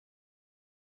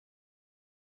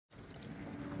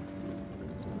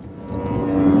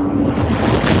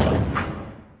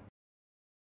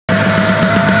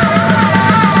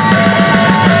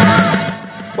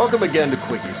again to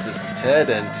Quickies. This is Ted,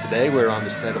 and today we're on the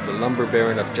set of The Lumber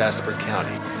Baron of Jasper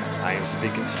County. I am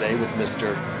speaking today with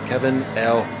Mr. Kevin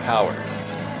L.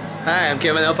 Powers. Hi, I'm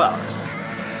Kevin L. Powers.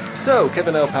 So,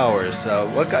 Kevin L. Powers,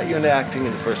 what got you into acting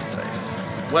in the first place?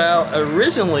 Well,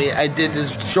 originally I did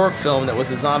this short film that was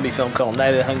a zombie film called Night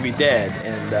of the Hungry Dead,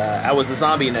 and I was a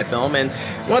zombie in that film, and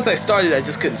once I started I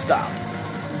just couldn't stop.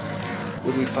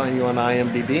 Would we find you on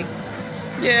IMDb?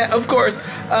 Yeah, of course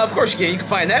you can. You can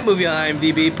find that movie on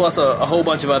IMDb, plus a whole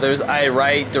bunch of others. I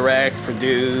write, direct,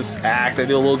 produce, act, I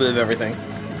do a little bit of everything.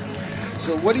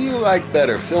 So what do you like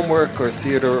better, film work or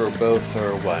theater or both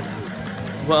or what?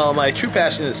 Well, my true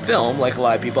passion is film, like a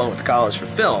lot of people. I went to college for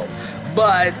film,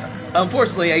 but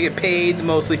unfortunately I get paid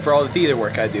mostly for all the theater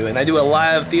work I do, and I do a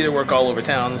lot of theater work all over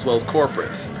town as well as corporate.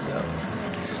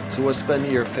 So what's been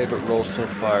your favorite role so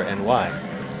far and why?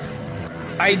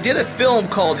 I did a film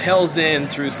called Hell's End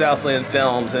through Southland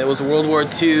Films, and it was a World War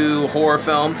II horror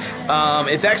film.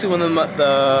 It's actually one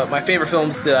of my favorite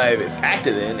films that I've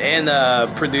acted in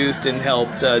and produced and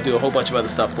helped do a whole bunch of other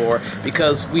stuff for,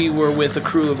 because we were with a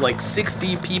crew of like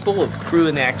 60 people, of crew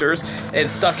and actors, and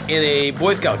stuck in a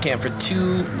Boy Scout camp for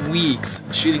 2 weeks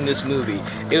shooting this movie.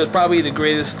 It was probably the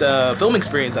greatest film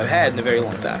experience I've had in a very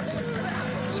long time.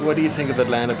 So what do you think of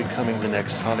Atlanta becoming the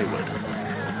next Hollywood?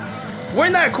 We're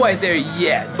not quite there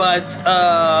yet, but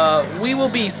we will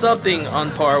be something on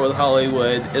par with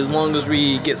Hollywood as long as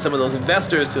we get some of those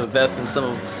investors to invest in some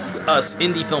of us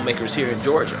indie filmmakers here in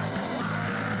Georgia.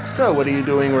 So, what are you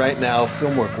doing right now,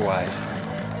 film work-wise?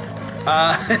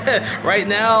 Right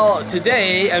now,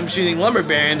 today, I'm shooting Lumber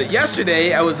Baron, but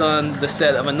yesterday I was on the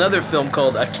set of another film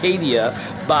called Acadia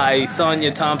by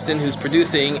Sonia Thompson, who's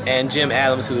producing, and Jim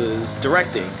Adams, who is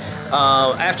directing.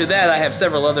 After that, I have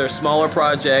several other smaller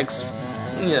projects.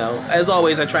 You know, as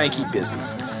always, I try and keep busy.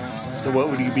 So what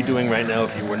would you be doing right now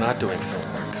if you were not doing film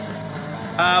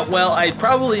work? Well, I'd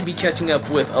probably be catching up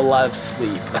with a lot of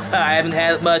sleep. I haven't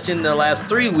had much in the last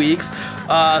 3 weeks,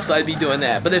 so I'd be doing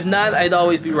that. But if not, I'd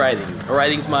always be writing.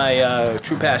 Writing's my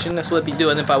true passion. That's what I'd be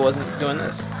doing if I wasn't doing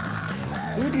this.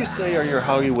 Who would you say are your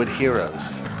Hollywood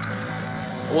heroes?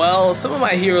 Well, some of my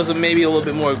heroes are maybe a little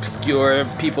bit more obscure.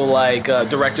 People like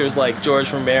directors like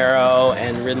George Romero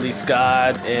and Ridley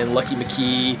Scott and Lucky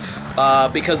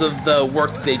McKee, because of the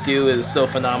work that they do is so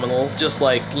phenomenal, just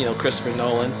like, you know, Christopher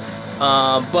Nolan.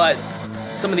 But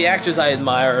some of the actors I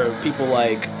admire are people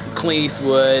like Clint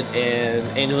Eastwood and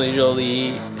Angelina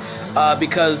Jolie,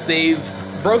 because they've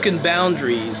broken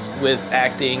boundaries with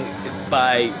acting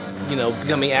by, you know,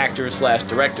 becoming actors /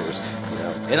 directors.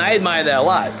 And I admire that a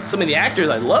lot. Some of the actors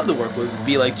I love to work with would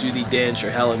be like Judi Dench or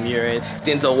Helen Mirren,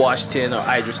 Denzel Washington, or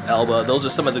Idris Elba. Those are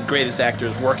some of the greatest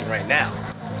actors working right now.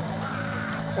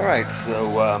 Alright, so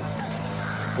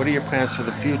what are your plans for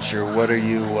the future? Where do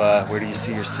you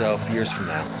see yourself years from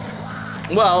now?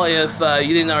 Well, if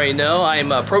you didn't already know,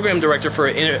 I'm a program director for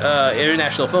an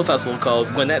international film festival called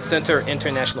Gwinnett Center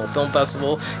International Film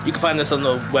Festival. You can find this on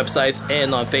the websites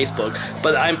and on Facebook.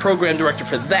 But I'm program director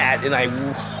for that, and I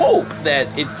hope that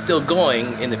it's still going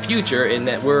in the future, and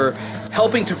that we're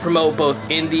helping to promote both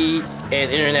indie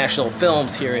and international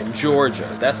films here in Georgia.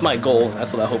 That's my goal, and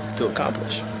that's what I hope to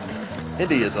accomplish.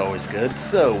 Indie is always good.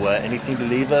 So, anything to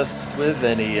leave us with?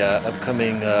 Any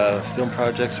upcoming film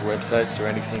projects or websites or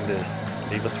anything to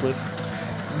leave us with?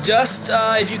 Just,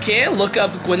 if you can, look up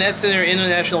Gwinnett Center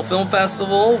International Film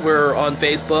Festival. We're on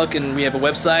Facebook and we have a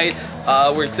website.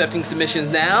 We're accepting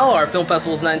submissions now. Our film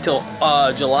festival is not until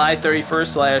July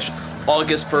 31st /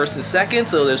 August 1st and 2nd,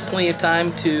 so there's plenty of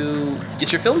time to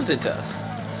get your films into us.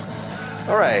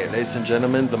 Alright, ladies and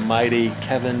gentlemen, the mighty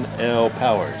Kevin L.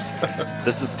 Powers.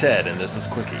 This is Ted, and this is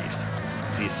Quickies.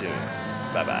 See you soon.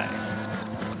 Bye-bye.